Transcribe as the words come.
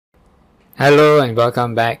Hello and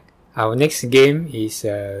welcome back. Our next game is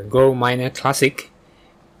Go Miner Classic,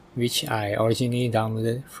 which I originally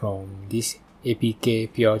downloaded from this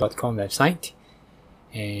apkpure.com website.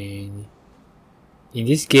 And in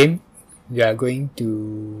this game, we are going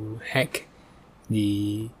to hack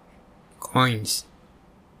the coins.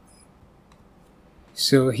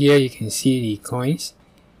 So here you can see the coins.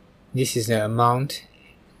 This is the amount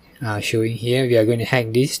showing here. We are going to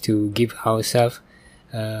hack this to give ourselves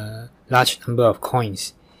a large number of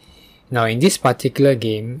coins. Now in this particular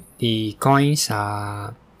game, the coins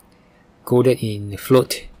are coded in a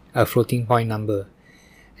floating point number,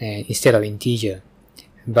 and instead of integer.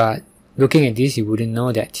 But looking at this, you wouldn't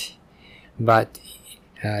know that. But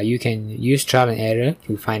you can use trial and error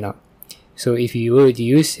to find out. So if you were to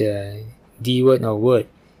use D word or word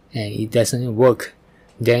and it doesn't work,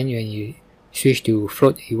 then when you switch to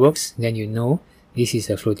float it works, then you know this is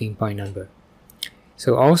a floating point number.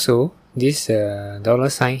 So also this dollar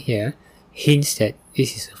sign here hints that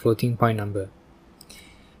this is a floating point number.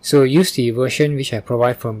 So use the version which I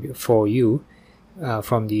provide for you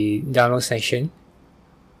from the download section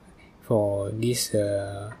for this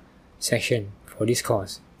section, for this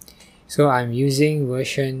course. So I'm using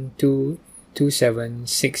version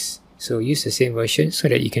 2.276. So use the same version so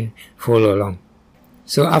that you can follow along.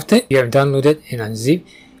 So after you have downloaded and unzipped,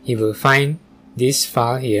 you will find this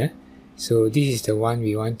file here. So this is the one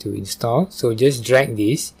we want to install. So just drag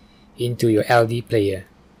this into your LD player,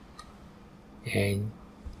 and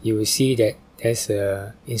you will see that there's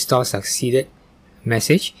a install succeeded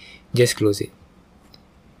message. Just close it.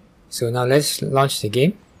 So now let's launch the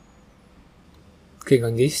game. Click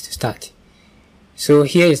on this to start. So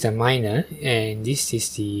here is the miner, and this is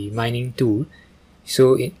the mining tool.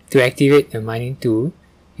 So to activate the mining tool,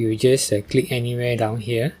 you just click anywhere down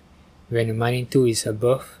here. When the mining tool is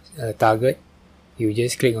above a target, you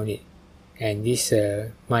just click on it, and this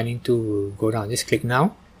mining tool will go down. Just click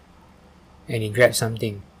now, and it grabs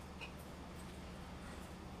something,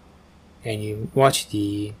 and you watch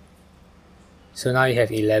the. So now you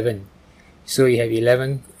have 11. So you have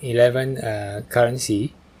 11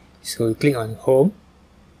 currency. So you click on home.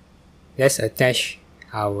 Let's attach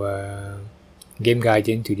our Game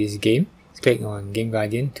Guardian to this game. Click on Game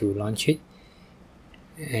Guardian to launch it,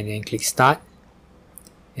 and then click start.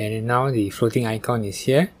 And then now the floating icon is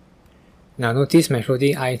here. Now notice my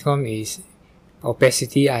floating icon is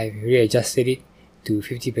opacity. I've readjusted it to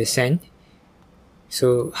 50%.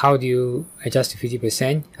 So how do you adjust to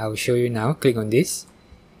 50%? I will show you now. Click on this,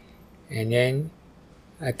 and then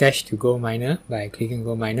attach to Go Miner by clicking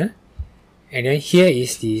Go Miner. And then here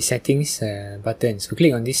is the settings button. So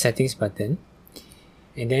click on this settings button,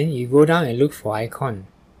 and then you go down and look for icon.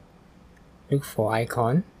 Look for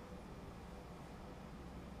icon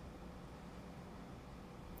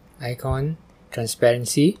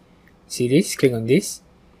transparency. See this? Click on this,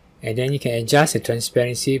 and then you can adjust the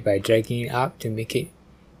transparency by dragging it up to make it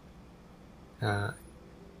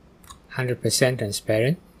 100%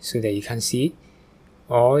 transparent so that you can't see it,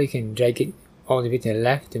 or you can drag it all the way to the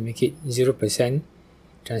left to make it 0%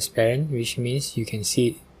 transparent, which means you can see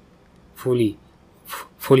it fully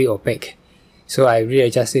opaque. So I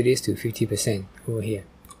readjusted this to 50% over here,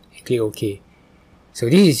 and click OK. So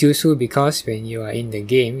this is useful because when you are in the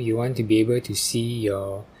game, you want to be able to see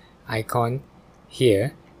your icon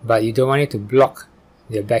here, but you don't want it to block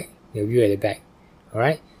the view at the back.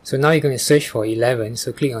 Alright, so now you're going to search for 11.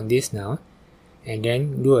 So click on this now, and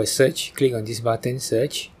then do a search. Click on this button,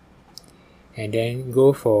 search, and then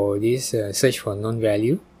go for this search for known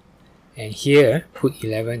value, and here put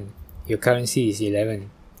 11. Your currency is 11.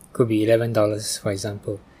 Could be $11 for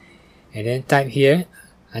example, and then type here.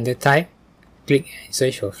 Under type, click and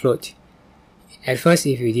search for float. At first,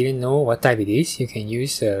 if you didn't know what type it is, you can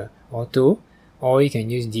use auto, or you can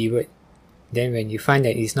use dword. Then when you find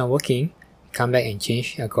that it's not working, come back and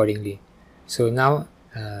change accordingly. So now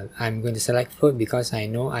I'm going to select float because I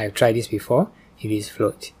know I've tried this before. It is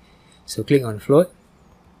float. So click on float,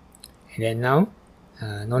 and then now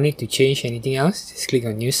no need to change anything else. Just click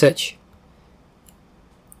on new search,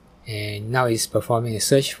 and now it's performing a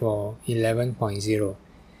search for 11.0.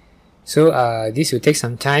 So this will take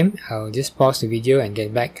some time. I'll just pause the video and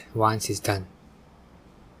get back once it's done.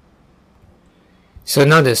 So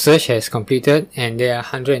now the search has completed, and there are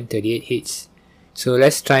 138 hits. So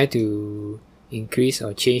let's try to increase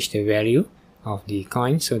or change the value of the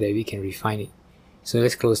coin so that we can refine it. So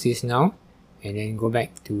let's close this now, and then go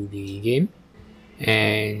back to the game.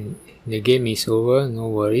 And the game is over, no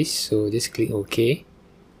worries. So just click OK.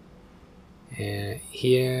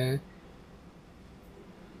 Here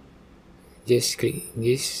just click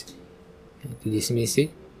this to dismiss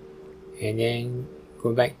it, and then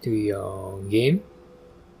go back to your game.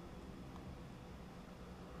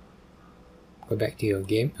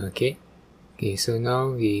 Okay, so now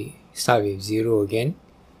we start with 0 again,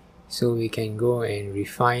 so we can go and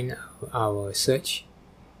refine our search.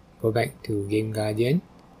 Go back to Game Guardian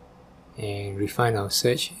and refine our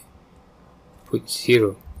search, put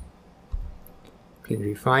 0, click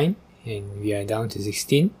refine, and we are down to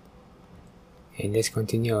 16. And let's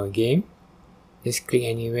continue our game. Just click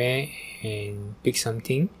anywhere and pick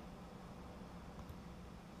something.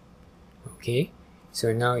 Okay,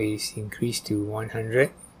 so now it's increased to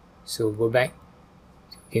 100, so go back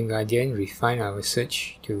to Game Guardian, refine our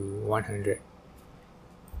search to 100,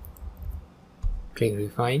 click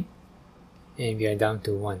refine, and we are down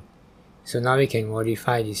to 1. So now we can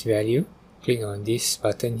modify this value. Click on this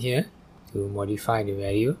button here to modify the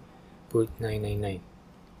value, put 999.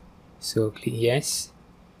 So click yes,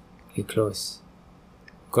 click close,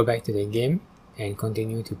 go back to the game and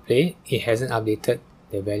continue to play. It hasn't updated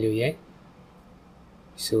the value yet,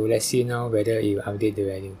 so let's see now whether it will update the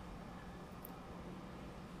value.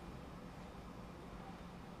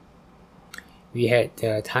 We had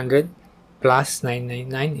 100 plus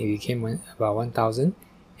 999, it became about 1000.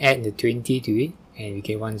 Add the 20 to it and it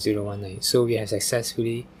became 1019. So we have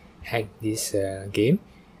successfully hacked this game,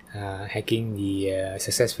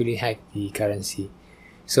 successfully hacked the currency.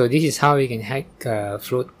 So this is how we can hack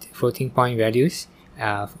floating point values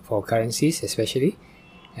for currencies, especially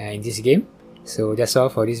in this game. So that's all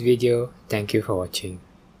for this video. Thank you for watching.